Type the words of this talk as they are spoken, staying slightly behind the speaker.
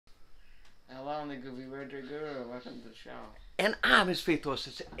the Goofy Virtual Guru. Welcome to the show. And I'm his faithful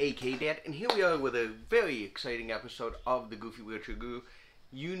assistant, A.K. Dad, and here we are with a very exciting episode of the Goofy Virtual Guru.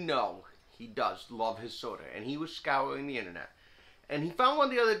 You know he does love his soda, and he was scouring the internet. And he found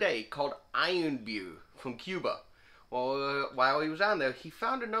one the other day called Iron Beer from Cuba. Well, while he was on there, he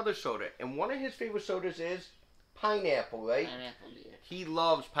found another soda, and one of his favorite sodas is pineapple, right? Pineapple beer. He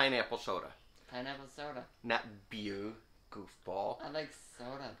loves pineapple soda. Pineapple soda. Not beer, goofball. I like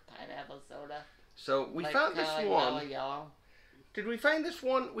soda. Pineapple soda. So we like, found this like one. Yellow. Did we find this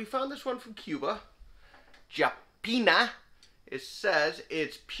one? We found this one from Cuba. Jupina. It says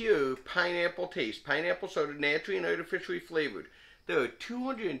it's pure pineapple taste. Pineapple soda, naturally and artificially flavored. There are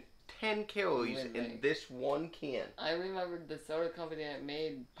 210 calories in this one can. I remember the soda company that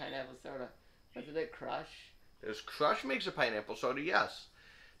made pineapple soda. Wasn't it Crush? There's Crush makes a pineapple soda, yes.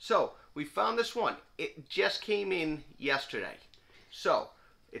 So, we found this one. It just came in yesterday. So,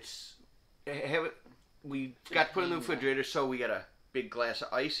 we got to put it in the refrigerator, so we got a big glass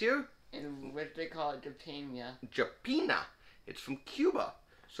of ice here. In which they call it Jupina. Jupina. It's from Cuba.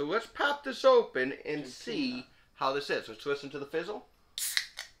 So let's pop this open and see how this is. Let's listen to the fizzle.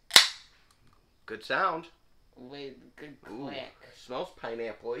 Good sound. Wait, good Ooh, click. smells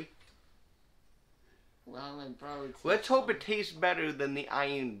pineapple-y. Well, and bro, Let's hope it tastes better than the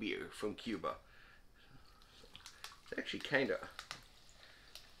Iron Beer from Cuba. It's actually kind of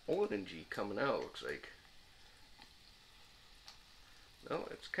orangey coming out, looks like. No,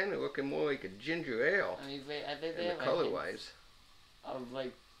 it's kind of looking more like a ginger ale. I mean, I think they have color-wise of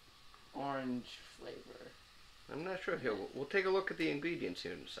like orange flavor. I'm not sure. Here, we'll take a look at the ingredients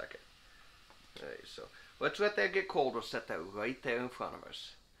here in a second. Alright, so let's let that get cold. We'll set that right there in front of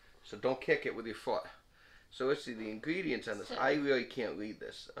us. So don't kick it with your foot. So let's see the ingredients on this. I really can't read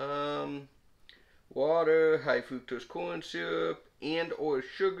this. Water, high fructose corn syrup, and or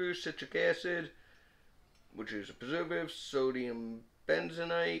sugar, citric acid, which is a preservative, sodium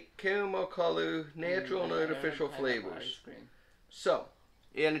benzenite, caramel color, natural and artificial flavors. So,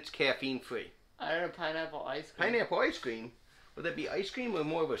 and it's caffeine free. I heard pineapple ice cream. Pineapple ice cream? Would that be ice cream or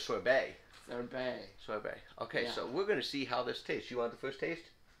more of a sorbet? Sorbet. Sorbet. Okay, Yeah. so we're going to see how this tastes. You want the first taste?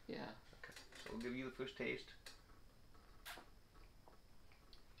 Yeah. Okay, so we'll give you the first taste.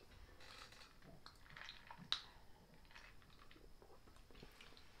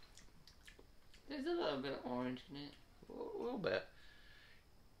 There's a little bit of orange in it. A little bit.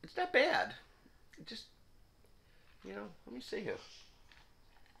 It's not bad. It just, you know, let me see here.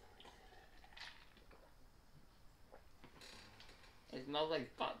 It smells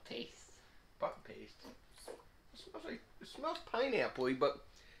like butt paste. Butt paste. It smells pineapple-y, but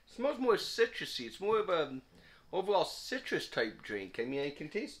it smells more citrusy. It's more of a overall citrus type drink. I mean, I can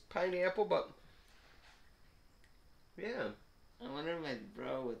taste pineapple, but yeah. I wonder what my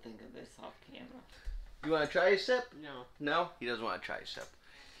bro would think of this off camera. You want to try a sip? No. No? He doesn't want to try a sip.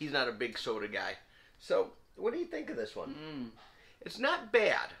 He's not a big soda guy. So, what do you think of this one? It's not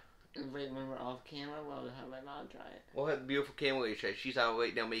bad. Wait, when we're off camera, we'll have my mom try it. We'll have the beautiful Camilla try. She's out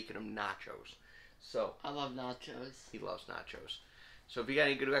right now making him nachos. So I love nachos. He loves nachos. So if you got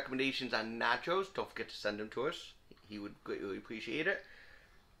any good recommendations on nachos, don't forget to send them to us. He would greatly appreciate it.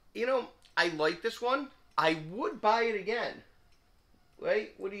 You know, I like this one. I would buy it again.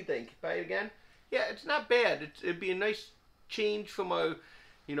 Right? What do you think? Buy it again? Yeah, it's not bad. It'd be a nice change from our,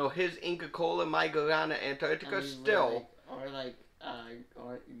 you know, his Inca Cola, my Guarana Antarctica. Or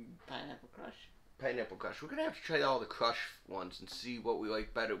Pineapple Crush. Pineapple Crush. We're going to have to try all the Crush ones and see what we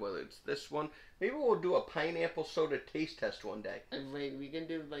like better, whether it's this one. Maybe we'll do a pineapple soda taste test one day. And wait, we can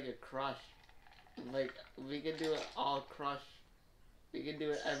do like a Crush. Like, we can do it all Crush. We can do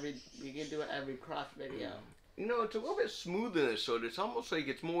it every Crush video. You know, it's a little bit smoother than a soda. It's almost like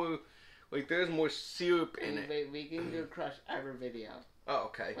it's more, like there's more syrup in it. Wait, we can do a Crush every video. Oh,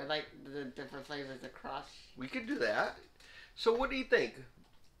 okay. With like the different flavors of Crush. We could do that. So what do you think?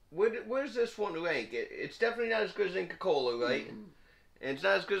 Where's this one rank? It's definitely not as good as Inca Cola, right? And it's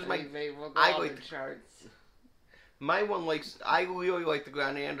not as good as my... We'll go off the charts. My one likes... I really like the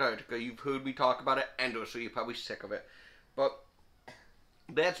Grand Antarctica. You've heard me talk about it endlessly. You're probably sick of it. But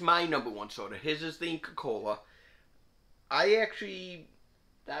that's my number one soda. His is the Inca Cola. I actually...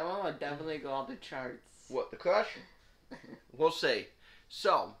 That one would definitely go off the charts. What, the Crush? We'll see.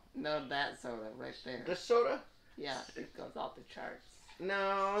 So... No, that soda right there. This soda? Yeah, it goes off the charts.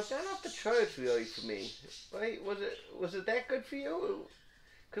 No, it's not off the charts really for me. Right? Was it that good for you?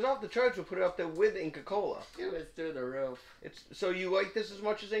 Because off the charts we'll put it up there with Inca Cola. It was through the roof. So you like this as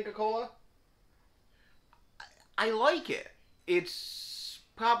much as Inca Cola? I like it. It's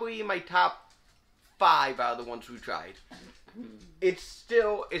probably in my top 5 out of the ones we tried. It's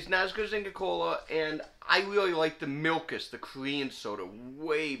not as good as Inca Cola, and I really like the Milkus, the Korean soda,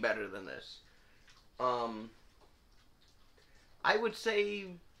 way better than this. I would say,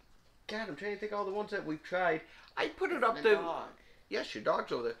 God, I'm trying to think of all the ones that we've tried. I put it up there. Dog. Yes, your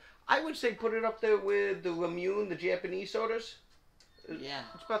dog's over there. I would say put it up there with the Ramune, the Japanese sodas. Yeah.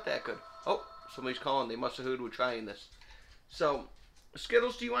 It's about that good. Oh, somebody's calling. They must have heard we're trying this. So,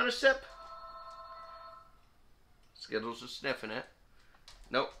 Skittles, do you want a sip? Skittles is sniffing it.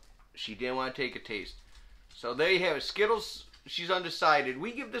 Nope, she didn't want to take a taste. So there you have it. Skittles, she's undecided.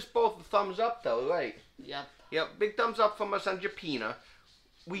 We give this both a thumbs up, though, right? Yep. Yep, big thumbs up from us on Jupina.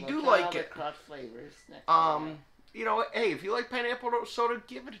 We We'll do try like all the it. crushed flavors next time. You know, hey, if you like pineapple soda,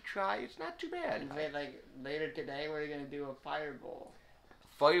 give it a try. It's not too bad. And like later today, we're gonna do a fireball.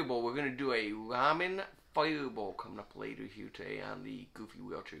 Fireball, we're gonna do a ramen fireball coming up later here today on the Goofy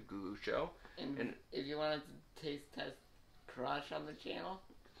Wheelchair Guru show. And if you want to taste test Crush on the channel,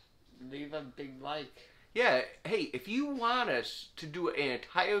 leave a big like. Yeah, hey, if you want us to do an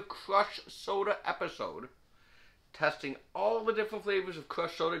entire Crush soda episode, testing all the different flavors of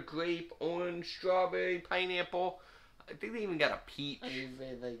Crush soda, grape, orange, strawberry, pineapple, I think they even got a peach.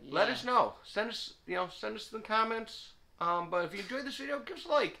 Let us know. Send us some comments. But if you enjoyed this video, give us a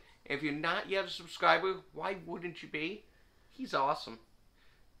like. If you're not yet a subscriber, why wouldn't you be? He's awesome.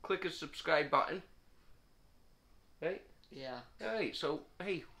 Click the subscribe button. Right? Yeah. Alright, so,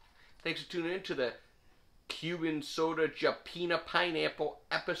 hey, thanks for tuning in to the Cuban Soda Jupina Pineapple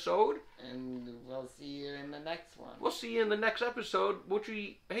episode. And we'll see you in the next one. We'll see you in the next episode, which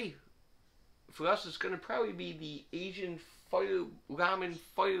for us, it's going to probably be the Asian ramen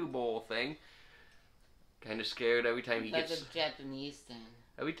fireball thing. Kind of scared every time he That's gets... a Japanese thing.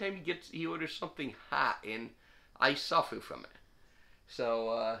 Every time he orders something hot, and I suffer from it.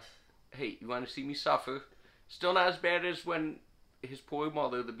 So, hey, you want to see me suffer? Still not as bad as when his poor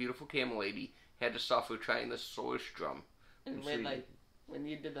mother, the beautiful camel lady, had to suffer trying the source drum. And when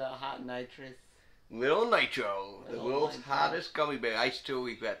you did the hot nitrous. Little Nitro, the world's Nitro. hottest gummy bear. I still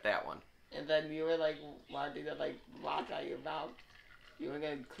regret that one. And then you were like wanting to wash out your mouth. You were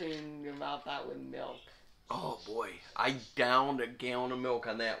gonna clean your mouth out with milk. Oh boy, I downed a gallon of milk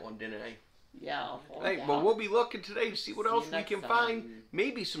on that one, didn't I? Yeah. Hey, but we'll be looking today to see what else we next can time. find.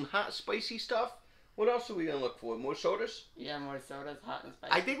 Maybe some hot, spicy stuff. What else are we gonna look for? More sodas? Yeah, more sodas, hot and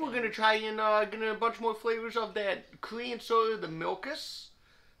spicy. I think we're gonna try and get a bunch more flavors of that Korean soda, the Milkus.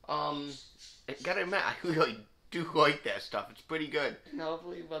 I gotta admit, I really do like that stuff. It's pretty good. And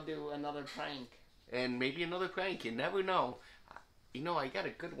hopefully we'll do another prank. And maybe another prank. You never know. You know, I got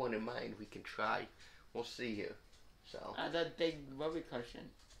a good one in mind we can try. We'll see here. So. That big whoopee cushion.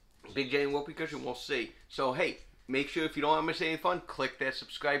 Big J and whoopee cushion. We'll see. So hey, make sure if you don't want to miss any fun, click that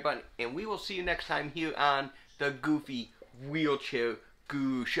subscribe button, and we will see you next time here on the Goofy Wheelchair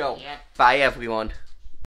Guru Show. Yep. Bye, everyone.